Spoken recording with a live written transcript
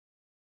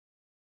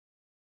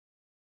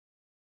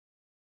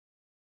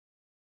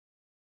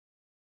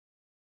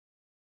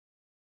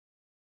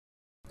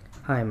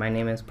Hi, my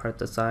name is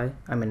Parasolid.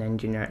 I'm an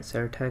engineer at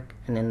Saratech,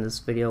 and in this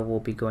video we'll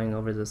be going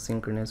over the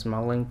synchronous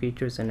modeling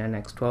features in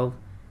NX12,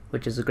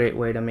 which is a great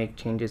way to make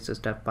changes to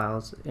step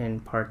files in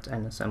parts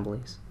and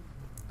assemblies.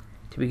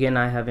 To begin,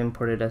 I have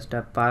imported a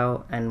step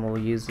file, and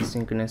we'll use the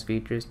synchronous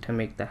features to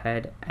make the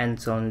head and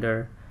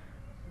cylinder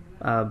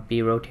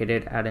be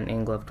rotated at an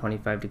angle of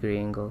 25-degree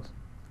angles.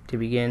 To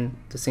begin,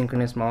 the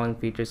synchronous modeling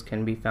features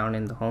can be found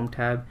in the Home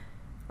tab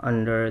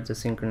under the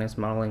synchronous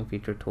modeling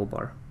feature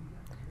toolbar.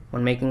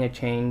 When making a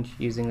change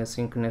using a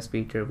synchronous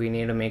feature, we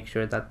need to make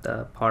sure that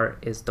the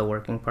part is the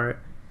working part,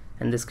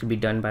 and this could be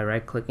done by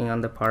right-clicking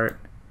on the part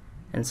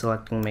and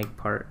selecting Make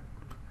Part.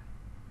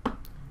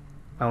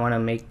 I want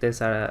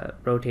to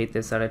rotate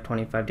this at a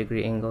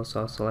 25-degree angle,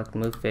 so I'll select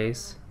Move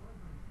Face.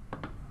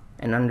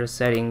 And under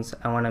Settings,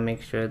 I want to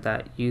make sure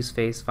that Use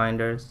Face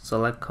Finder,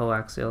 select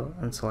Coaxial,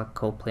 and select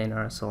Coplanar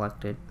are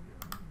selected.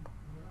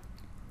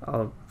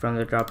 From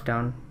the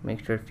drop-down,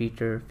 make sure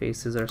Feature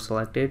Faces are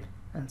selected,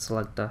 and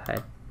select the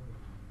head.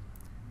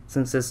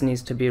 Since this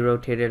needs to be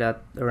rotated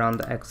at around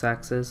the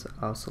x-axis,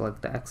 I'll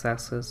select the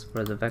x-axis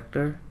for the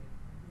vector.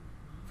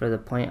 For the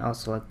point, I'll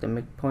select the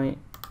midpoint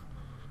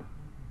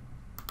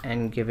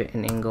and give it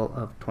an angle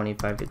of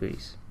 25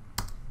 degrees.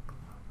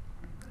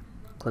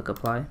 Click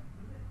Apply.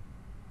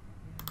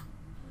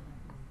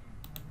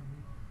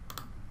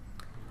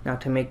 Now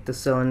to make the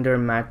cylinder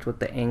match with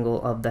the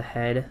angle of the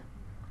head,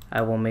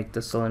 I will make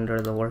the cylinder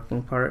the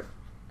working part.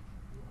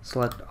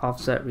 Select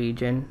Offset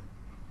Region.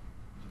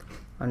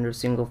 Under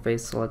single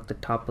face, select the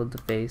top of the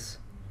face,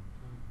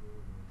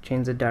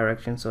 change the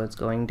direction so it's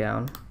going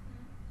down,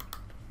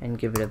 and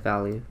give it a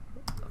value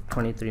of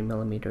 23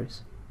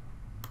 millimeters.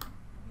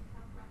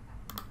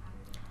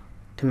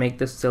 To make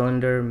the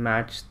cylinder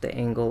match the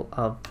angle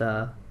of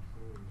the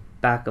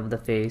back of the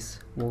face,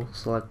 we'll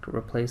select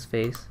Replace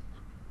Face.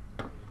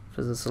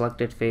 For the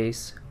selected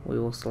face, we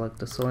will select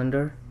the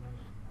cylinder,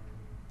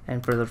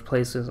 and for the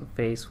replace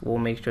face, we'll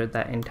make sure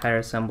that entire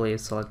assembly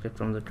is selected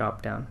from the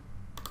drop down.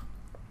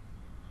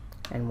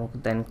 And we'll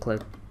then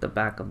click the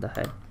back of the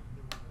head.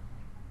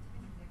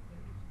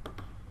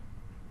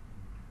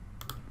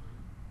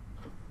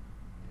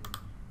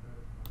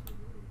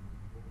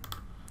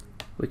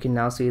 We can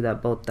now see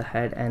that both the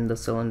head and the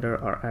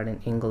cylinder are at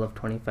an angle of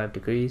 25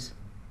 degrees.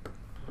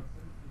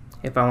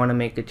 If I want to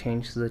make a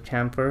change to the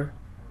chamfer,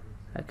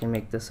 I can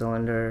make the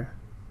cylinder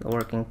the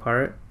working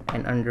part,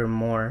 and under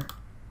More,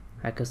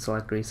 I could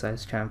select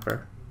Resize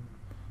Chamfer.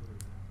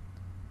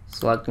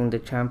 Selecting the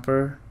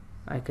chamfer,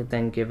 I could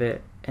then give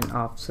it an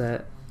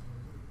offset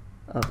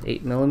of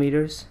 8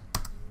 millimeters.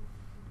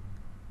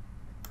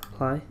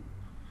 Apply,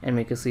 and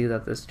we can see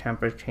that this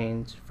chamfer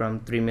changed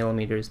from 3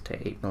 millimeters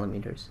to 8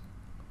 millimeters.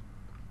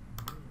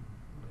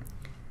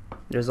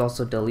 There's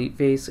also Delete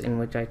Face, in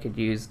which I could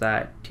use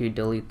that to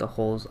delete the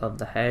holes of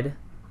the head.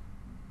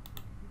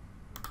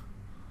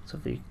 So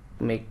if we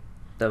make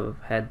the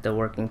head the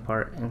working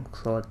part and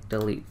select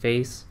Delete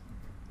Face,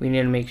 we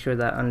need to make sure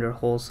that under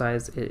hole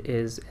size it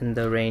is in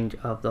the range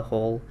of the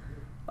hole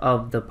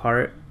of the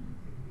part,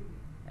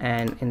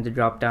 and in the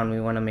drop down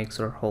we want to make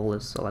sure hole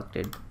is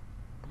selected.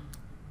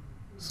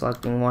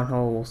 Selecting one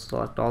hole will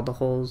select all the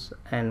holes,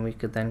 and we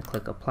could then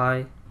click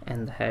Apply,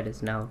 and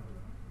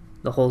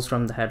the holes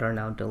from the head are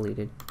now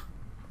deleted.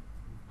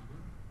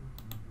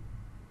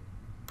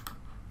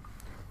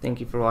 Thank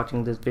you for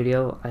watching this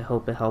video. I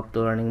hope it helped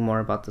learning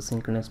more about the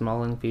synchronous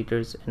modeling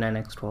features in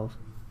NX12.